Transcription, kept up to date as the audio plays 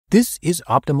This is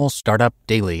Optimal Startup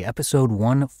Daily, episode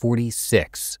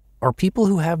 146. Are people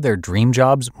who have their dream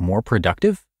jobs more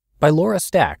productive? By Laura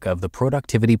Stack of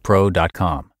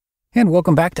theproductivitypro.com. And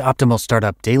welcome back to Optimal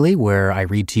Startup Daily, where I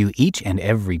read to you each and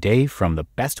every day from the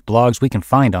best blogs we can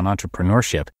find on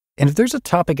entrepreneurship. And if there's a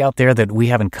topic out there that we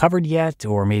haven't covered yet,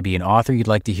 or maybe an author you'd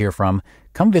like to hear from,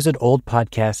 come visit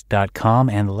oldpodcast.com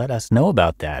and let us know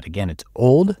about that. Again, it's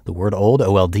old, the word old,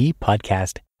 O-L-D,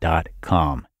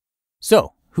 podcast.com.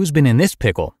 So, who's been in this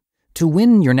pickle? To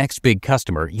win your next big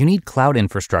customer, you need cloud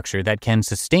infrastructure that can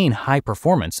sustain high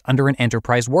performance under an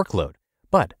enterprise workload.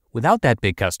 But without that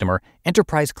big customer,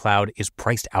 enterprise cloud is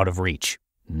priced out of reach.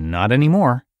 Not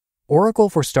anymore. Oracle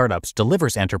for Startups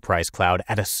delivers enterprise cloud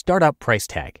at a startup price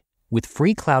tag, with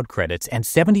free cloud credits and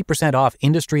 70% off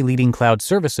industry-leading cloud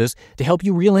services to help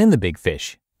you reel in the big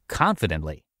fish,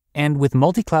 confidently. And with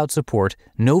multi-cloud support,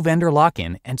 no vendor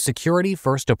lock-in, and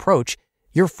security-first approach,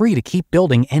 you're free to keep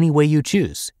building any way you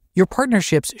choose. Your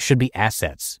partnerships should be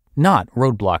assets, not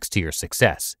roadblocks to your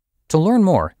success. To learn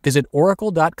more, visit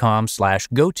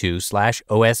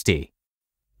oracle.com/go-to/OSD.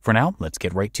 For now, let's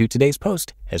get right to today's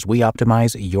post as we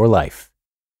optimize your life.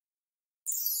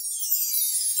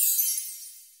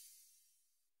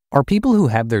 Are people who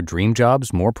have their dream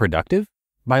jobs more productive?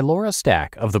 By Laura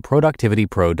Stack of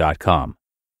theproductivitypro.com.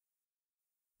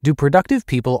 Do productive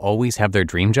people always have their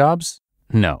dream jobs?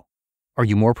 No. Are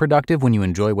you more productive when you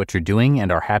enjoy what you're doing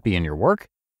and are happy in your work?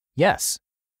 Yes.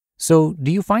 So,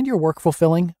 do you find your work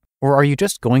fulfilling, or are you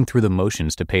just going through the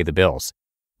motions to pay the bills?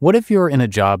 What if you're in a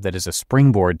job that is a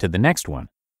springboard to the next one?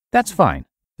 That's fine.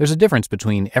 There's a difference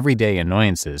between everyday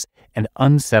annoyances and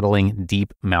unsettling,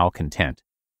 deep malcontent.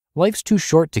 Life's too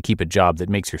short to keep a job that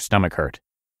makes your stomach hurt.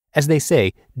 As they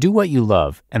say, do what you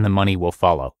love and the money will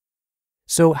follow.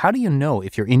 So, how do you know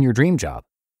if you're in your dream job?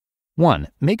 1.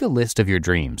 Make a list of your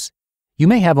dreams. You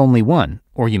may have only one,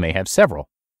 or you may have several.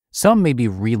 Some may be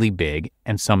really big,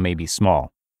 and some may be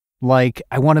small. Like,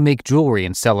 I want to make jewelry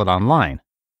and sell it online.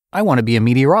 I want to be a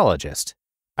meteorologist.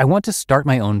 I want to start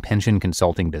my own pension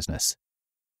consulting business.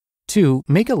 2.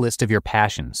 Make a list of your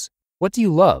passions. What do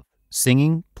you love?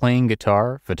 Singing, playing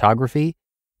guitar, photography?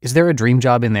 Is there a dream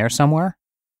job in there somewhere?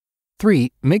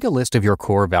 3. Make a list of your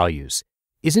core values.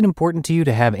 Is it important to you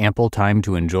to have ample time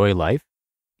to enjoy life?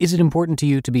 Is it important to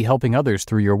you to be helping others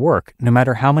through your work, no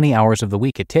matter how many hours of the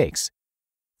week it takes?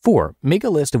 4. Make a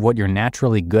list of what you're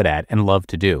naturally good at and love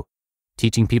to do.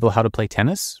 Teaching people how to play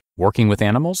tennis? Working with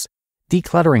animals?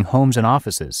 Decluttering homes and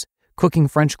offices? Cooking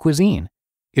French cuisine?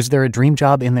 Is there a dream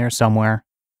job in there somewhere?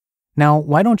 Now,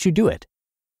 why don't you do it?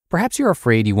 Perhaps you're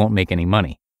afraid you won't make any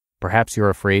money. Perhaps you're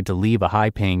afraid to leave a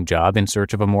high-paying job in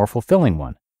search of a more fulfilling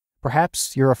one.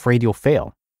 Perhaps you're afraid you'll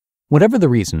fail. Whatever the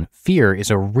reason, fear is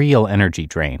a real energy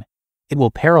drain. It will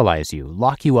paralyze you,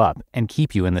 lock you up, and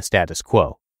keep you in the status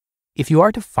quo. If you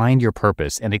are to find your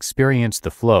purpose and experience the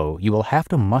flow, you will have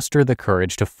to muster the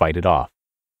courage to fight it off.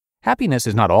 Happiness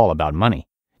is not all about money.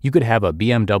 You could have a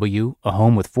BMW, a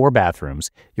home with 4 bathrooms,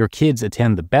 your kids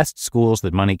attend the best schools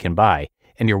that money can buy,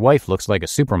 and your wife looks like a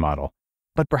supermodel.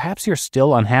 But perhaps you're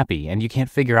still unhappy and you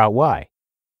can't figure out why.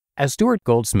 As Stuart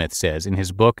Goldsmith says in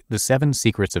his book, The 7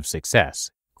 Secrets of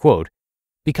Success, quote,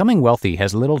 becoming wealthy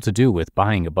has little to do with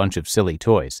buying a bunch of silly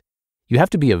toys. You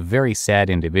have to be a very sad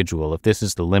individual if this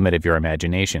is the limit of your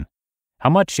imagination.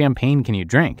 How much champagne can you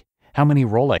drink? How many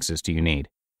Rolexes do you need?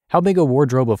 How big a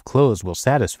wardrobe of clothes will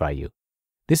satisfy you?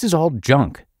 This is all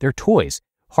junk. They're toys,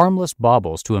 harmless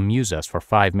baubles to amuse us for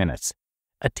 5 minutes.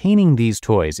 Attaining these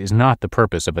toys is not the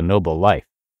purpose of a noble life.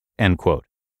 End quote.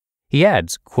 He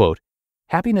adds, quote,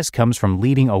 happiness comes from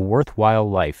leading a worthwhile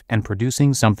life and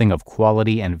producing something of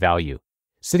quality and value.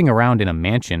 Sitting around in a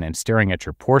mansion and staring at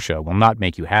your Porsche will not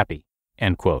make you happy.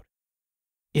 End quote.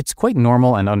 It's quite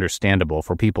normal and understandable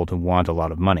for people to want a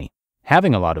lot of money.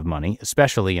 Having a lot of money,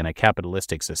 especially in a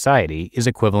capitalistic society, is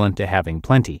equivalent to having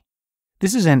plenty.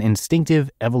 This is an instinctive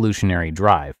evolutionary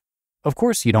drive. Of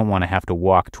course, you don't want to have to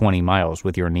walk 20 miles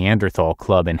with your Neanderthal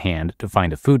club in hand to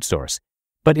find a food source.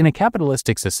 But in a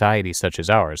capitalistic society such as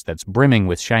ours that's brimming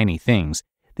with shiny things,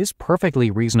 this perfectly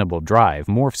reasonable drive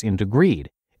morphs into greed,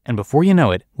 and before you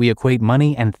know it, we equate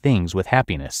money and things with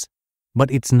happiness. But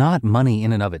it's not money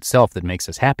in and of itself that makes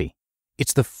us happy.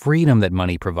 It's the freedom that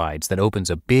money provides that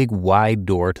opens a big, wide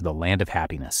door to the land of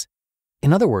happiness.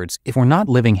 In other words, if we're not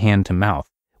living hand to mouth,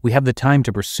 we have the time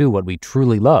to pursue what we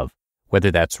truly love,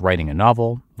 whether that's writing a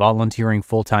novel, volunteering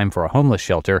full-time for a homeless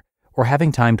shelter, or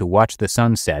having time to watch the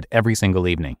sun set every single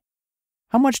evening.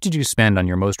 How much did you spend on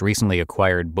your most recently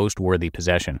acquired boast-worthy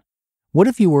possession? What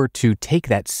if you were to take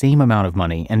that same amount of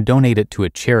money and donate it to a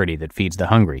charity that feeds the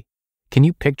hungry? Can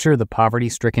you picture the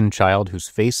poverty-stricken child whose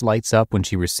face lights up when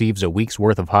she receives a week's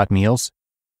worth of hot meals?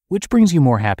 Which brings you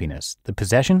more happiness, the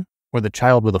possession or the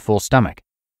child with a full stomach?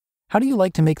 How do you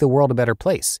like to make the world a better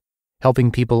place? Helping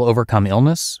people overcome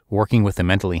illness, working with the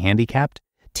mentally handicapped,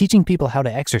 teaching people how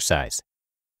to exercise.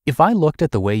 If I looked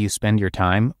at the way you spend your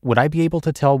time, would I be able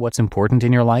to tell what's important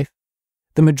in your life?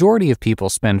 The majority of people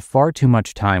spend far too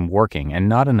much time working and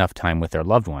not enough time with their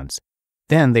loved ones.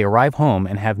 Then they arrive home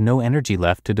and have no energy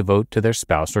left to devote to their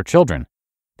spouse or children.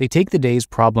 They take the day's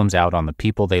problems out on the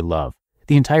people they love,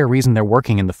 the entire reason they're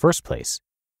working in the first place.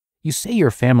 You say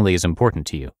your family is important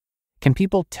to you. Can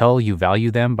people tell you value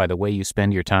them by the way you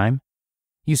spend your time?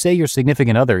 You say your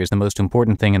significant other is the most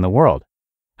important thing in the world.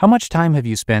 How much time have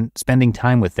you spent spending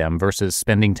time with them versus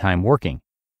spending time working?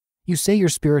 You say your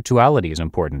spirituality is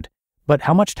important, but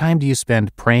how much time do you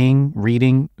spend praying,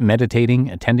 reading, meditating,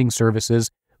 attending services,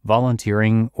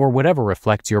 volunteering, or whatever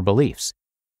reflects your beliefs?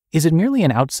 Is it merely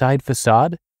an outside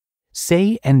facade?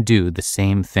 Say and do the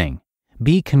same thing.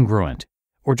 Be congruent,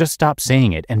 or just stop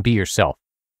saying it and be yourself.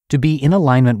 To be in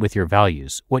alignment with your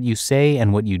values, what you say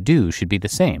and what you do should be the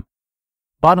same.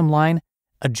 Bottom line,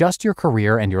 adjust your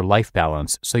career and your life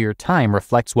balance so your time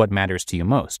reflects what matters to you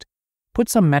most. Put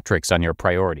some metrics on your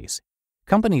priorities.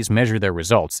 Companies measure their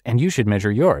results, and you should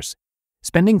measure yours.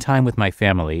 Spending time with my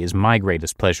family is my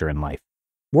greatest pleasure in life.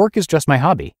 Work is just my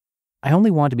hobby. I only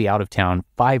want to be out of town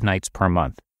 5 nights per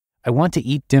month. I want to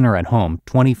eat dinner at home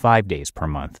 25 days per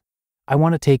month. I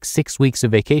want to take 6 weeks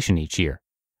of vacation each year.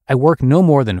 I work no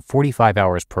more than 45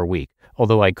 hours per week,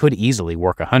 although I could easily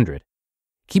work 100.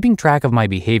 Keeping track of my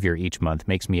behavior each month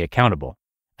makes me accountable.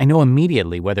 I know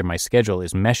immediately whether my schedule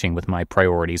is meshing with my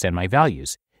priorities and my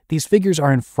values. These figures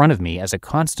are in front of me as a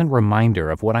constant reminder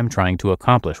of what I'm trying to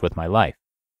accomplish with my life.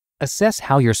 Assess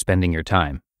how you're spending your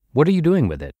time. What are you doing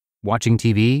with it? Watching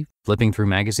TV? Flipping through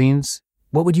magazines?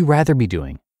 What would you rather be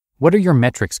doing? What are your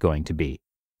metrics going to be?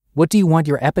 What do you want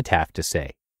your epitaph to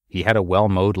say? He had a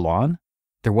well-mowed lawn?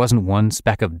 There wasn't one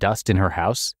speck of dust in her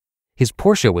house? His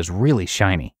Porsche was really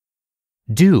shiny.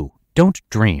 Do, don't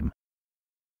dream.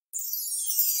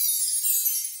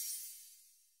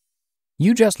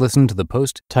 You just listened to the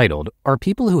post titled, "Are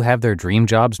People Who Have Their Dream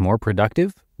Jobs More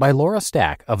Productive?" by Laura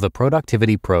Stack of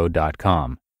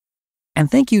theproductivitypro.com. And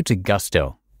thank you to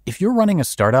Gusto. If you're running a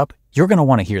startup, you're going to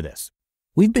want to hear this.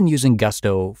 We've been using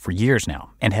Gusto for years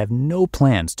now and have no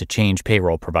plans to change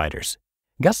payroll providers.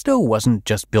 Gusto wasn't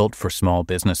just built for small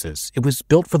businesses, it was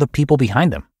built for the people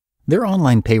behind them. Their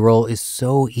online payroll is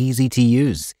so easy to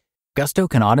use. Gusto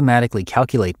can automatically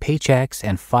calculate paychecks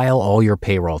and file all your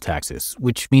payroll taxes,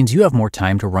 which means you have more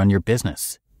time to run your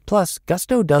business. Plus,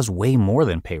 Gusto does way more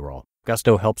than payroll.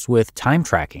 Gusto helps with time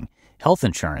tracking, health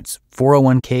insurance,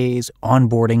 401ks,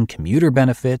 onboarding, commuter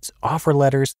benefits, offer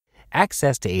letters,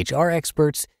 access to HR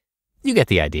experts. You get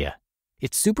the idea.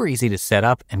 It's super easy to set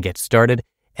up and get started,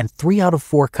 and 3 out of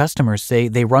 4 customers say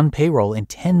they run payroll in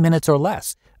 10 minutes or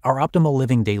less, our Optimal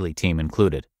Living Daily team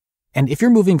included. And if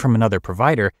you're moving from another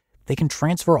provider, they can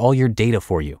transfer all your data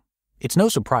for you. It's no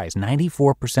surprise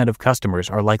 94% of customers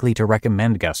are likely to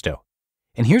recommend Gusto.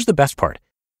 And here's the best part.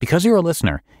 Because you're a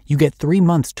listener, you get 3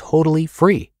 months totally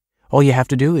free. All you have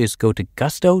to do is go to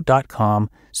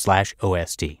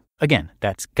gusto.com/OSD. Again,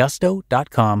 that's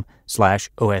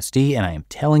gusto.com/OSD, and I am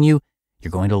telling you,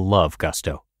 you're going to love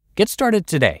Gusto. Get started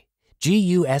today.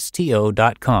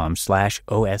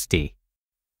 gusto.com/OSD.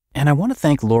 And I want to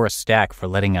thank Laura Stack for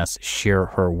letting us share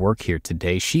her work here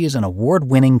today. She is an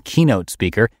award-winning keynote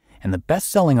speaker and the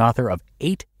best-selling author of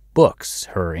 8 books.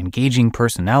 Her engaging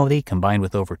personality, combined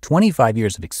with over 25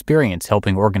 years of experience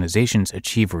helping organizations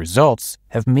achieve results,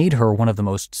 have made her one of the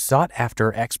most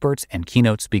sought-after experts and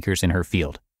keynote speakers in her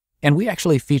field. And we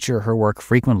actually feature her work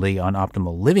frequently on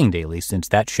Optimal Living Daily, since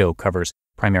that show covers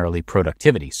primarily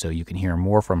productivity, so you can hear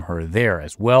more from her there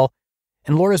as well.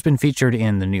 And Laura's been featured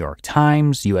in the New York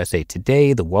Times, USA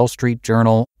Today, the Wall Street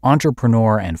Journal,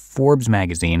 Entrepreneur, and Forbes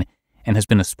magazine, and has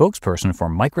been a spokesperson for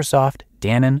Microsoft,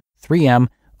 Danone, 3M,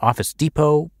 Office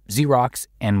Depot, Xerox,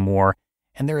 and more.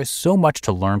 And there is so much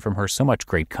to learn from her, so much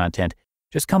great content.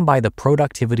 Just come by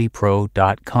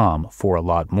theproductivitypro.com for a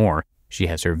lot more. She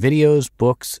has her videos,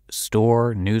 books,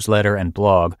 store, newsletter, and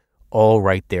blog all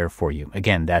right there for you.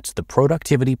 Again, that's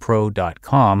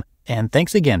theproductivitypro.com. And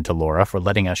thanks again to Laura for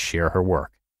letting us share her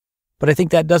work. But I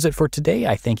think that does it for today.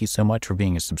 I thank you so much for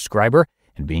being a subscriber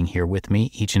and being here with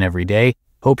me each and every day.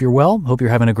 Hope you're well, hope you're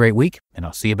having a great week, and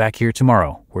I'll see you back here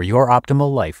tomorrow where your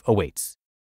optimal life awaits.